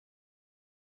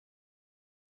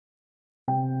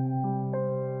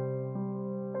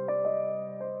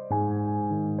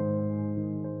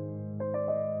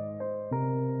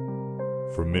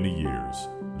For many years,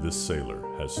 this sailor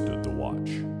has stood the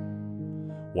watch.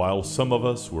 While some of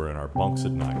us were in our bunks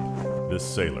at night, this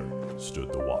sailor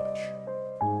stood the watch.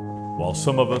 While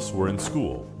some of us were in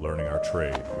school learning our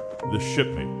trade, this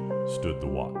shipmate stood the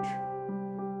watch.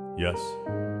 Yes,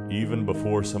 even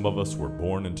before some of us were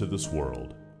born into this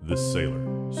world, this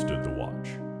sailor stood the watch.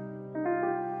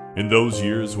 In those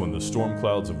years when the storm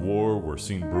clouds of war were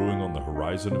seen brewing on the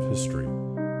horizon of history,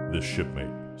 this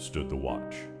shipmate stood the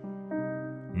watch.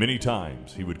 Many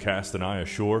times he would cast an eye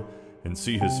ashore and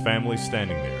see his family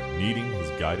standing there, needing his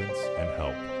guidance and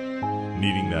help,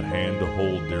 needing that hand to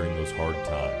hold during those hard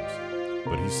times,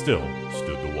 but he still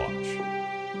stood the watch.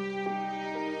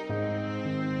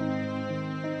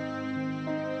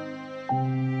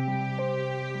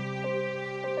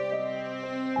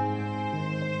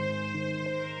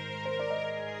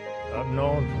 I've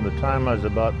known from the time I was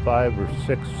about 5 or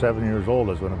 6, 7 years old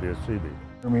I was going to be a Seabee.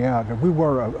 We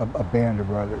were a band of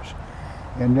brothers,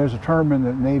 and there's a term in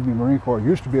the Navy Marine Corps, it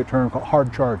used to be a term called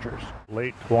hard chargers.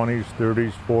 Late 20s,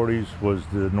 30s, 40s was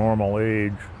the normal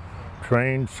age,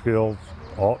 trained skills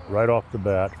right off the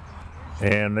bat,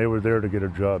 and they were there to get a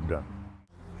job done.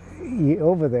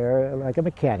 Over there, like a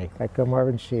mechanic, like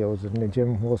Marvin Shields and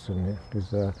Jim Wilson,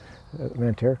 who's a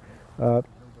mentor,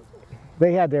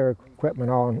 they had their equipment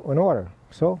all in order.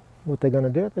 So what they're going to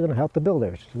do, they're going to help the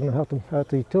builders. They're going to help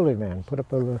the utility man put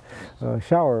up a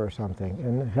shower or something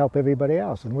and help everybody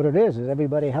else. And what it is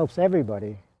everybody helps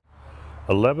everybody.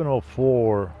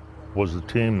 1104 was the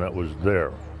team that was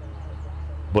there.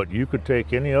 But you could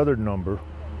take any other number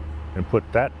and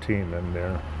put that team in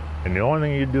there, and the only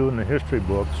thing you do in the history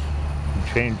books, you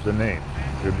change the name.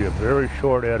 There'd be a very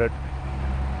short edit.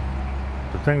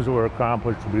 The things that were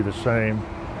accomplished would be the same.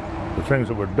 The things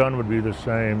that were done would be the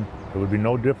same. There would be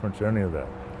no difference in any of that,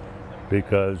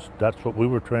 because that's what we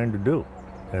were trained to do,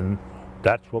 and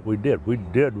that's what we did. We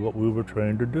did what we were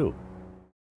trained to do.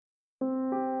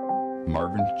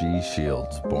 Marvin G.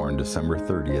 Shields, born December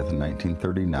 30th,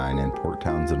 1939 in Port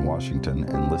Townsend, Washington,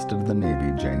 enlisted in the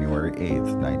Navy January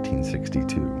 8th,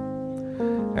 1962.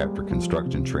 After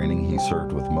construction training, he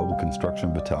served with Mobile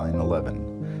Construction Battalion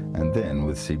 11, and then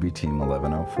with Seabee Team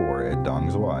 1104 at Dong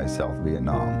Xoai, South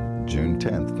Vietnam, June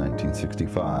 10th,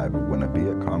 1965, when a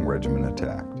Viet Cong regiment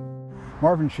attacked.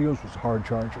 Marvin Shields was a hard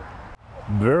charger.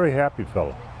 Very happy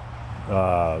fellow,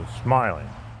 smiling.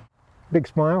 Big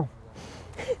smile,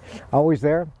 always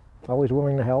there, always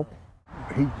willing to help.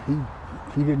 He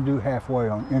didn't do halfway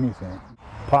on anything.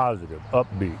 Positive,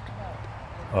 upbeat.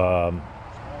 The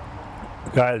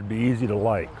guy would be easy to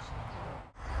like.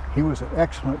 He was an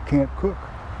excellent camp cook.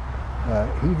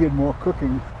 He did more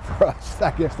cooking for us,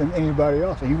 I guess, than anybody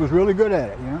else. He was really good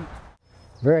at it, you know.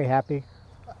 Very happy.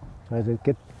 Tries to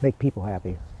make people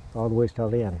happy all the way till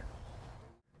the end.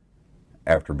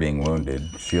 After being wounded,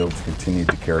 Shields continued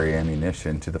to carry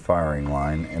ammunition to the firing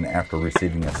line, and after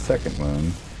receiving a second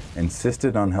wound,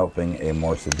 insisted on helping a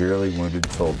more severely wounded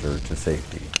soldier to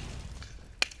safety.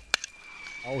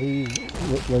 He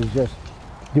was just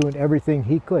doing everything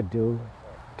he could do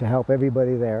to help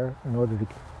everybody there in order to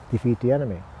defeat the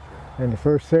enemy. And the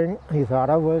first thing he thought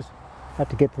of was have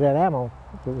to get to that ammo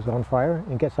that was on fire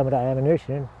and get some of that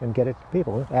ammunition and get it to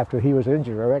people after he was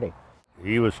injured already.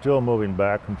 He was still moving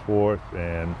back and forth,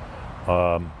 and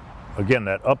again,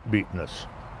 that upbeatness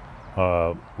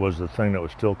was the thing that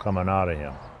was still coming out of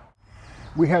him.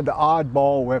 We had the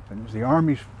oddball weapons. The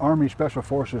Army Special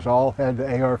Forces all had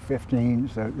the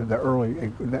AR-15s, the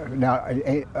early, now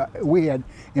we had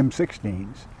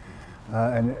M16s.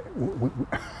 And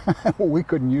we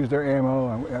couldn't use their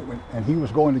ammo, and he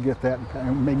was going to get that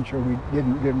and making sure we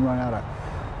didn't run out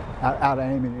of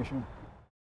ammunition.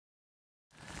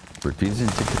 Refusing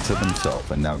tickets of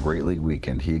himself and now greatly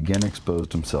weakened, he again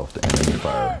exposed himself to enemy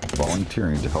fire,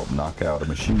 volunteering to help knock out a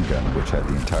machine gun which had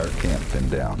the entire camp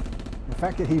pinned down. The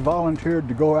fact that he volunteered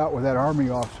to go out with that Army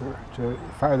officer to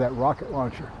fire that rocket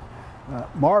launcher.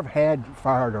 Marv had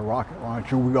fired a rocket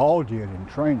launcher, we all did in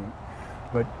training.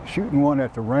 But shooting one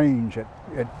at the range, at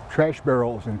trash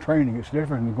barrels in training, it's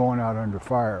different than going out under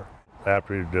fire.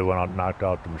 After he went out and knocked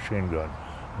out the machine gun,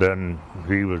 then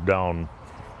he was down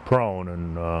prone,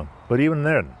 and but even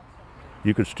then,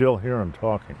 you could still hear him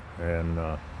talking, and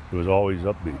it was always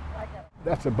upbeat.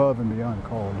 That's above and beyond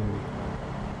Call of Duty.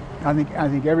 I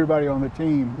think everybody on the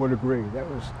team would agree that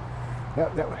was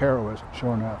heroism,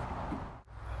 sure enough.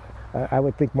 I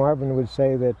would think Marvin would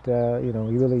say that you know,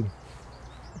 he really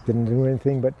didn't do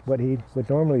anything but what he would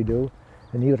normally do,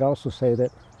 and he would also say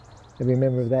that every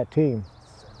member of that team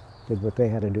did what they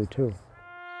had to do too.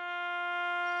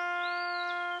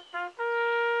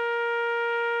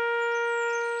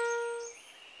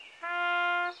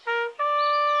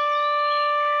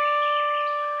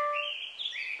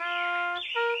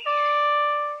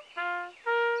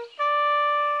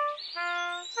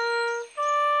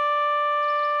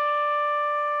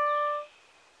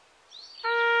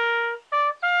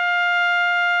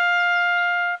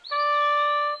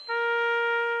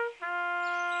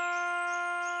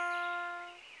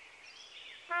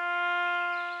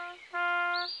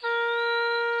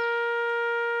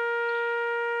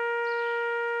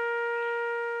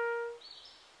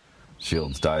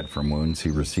 Shields died from wounds he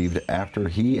received after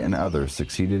he and others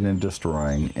succeeded in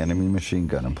destroying enemy machine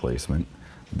gun emplacement,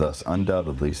 thus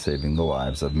undoubtedly saving the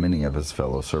lives of many of his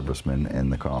fellow servicemen in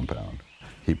the compound.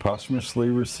 He posthumously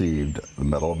received the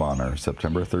Medal of Honor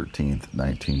September 13,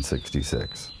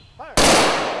 1966.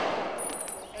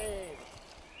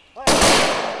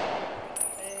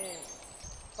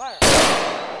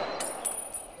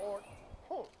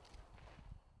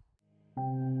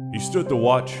 He stood the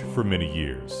watch for many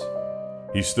years.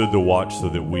 He stood the watch so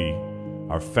that we,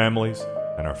 our families,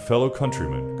 and our fellow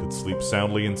countrymen could sleep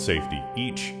soundly in safety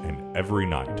each and every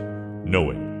night,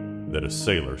 knowing that a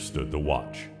sailor stood the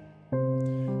watch.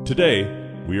 Today,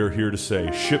 we are here to say,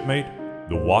 Shipmate,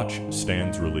 the watch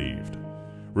stands relieved.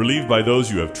 Relieved by those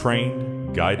you have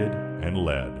trained, guided, and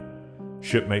led.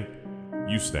 Shipmate,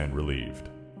 you stand relieved.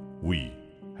 We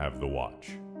have the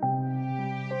watch.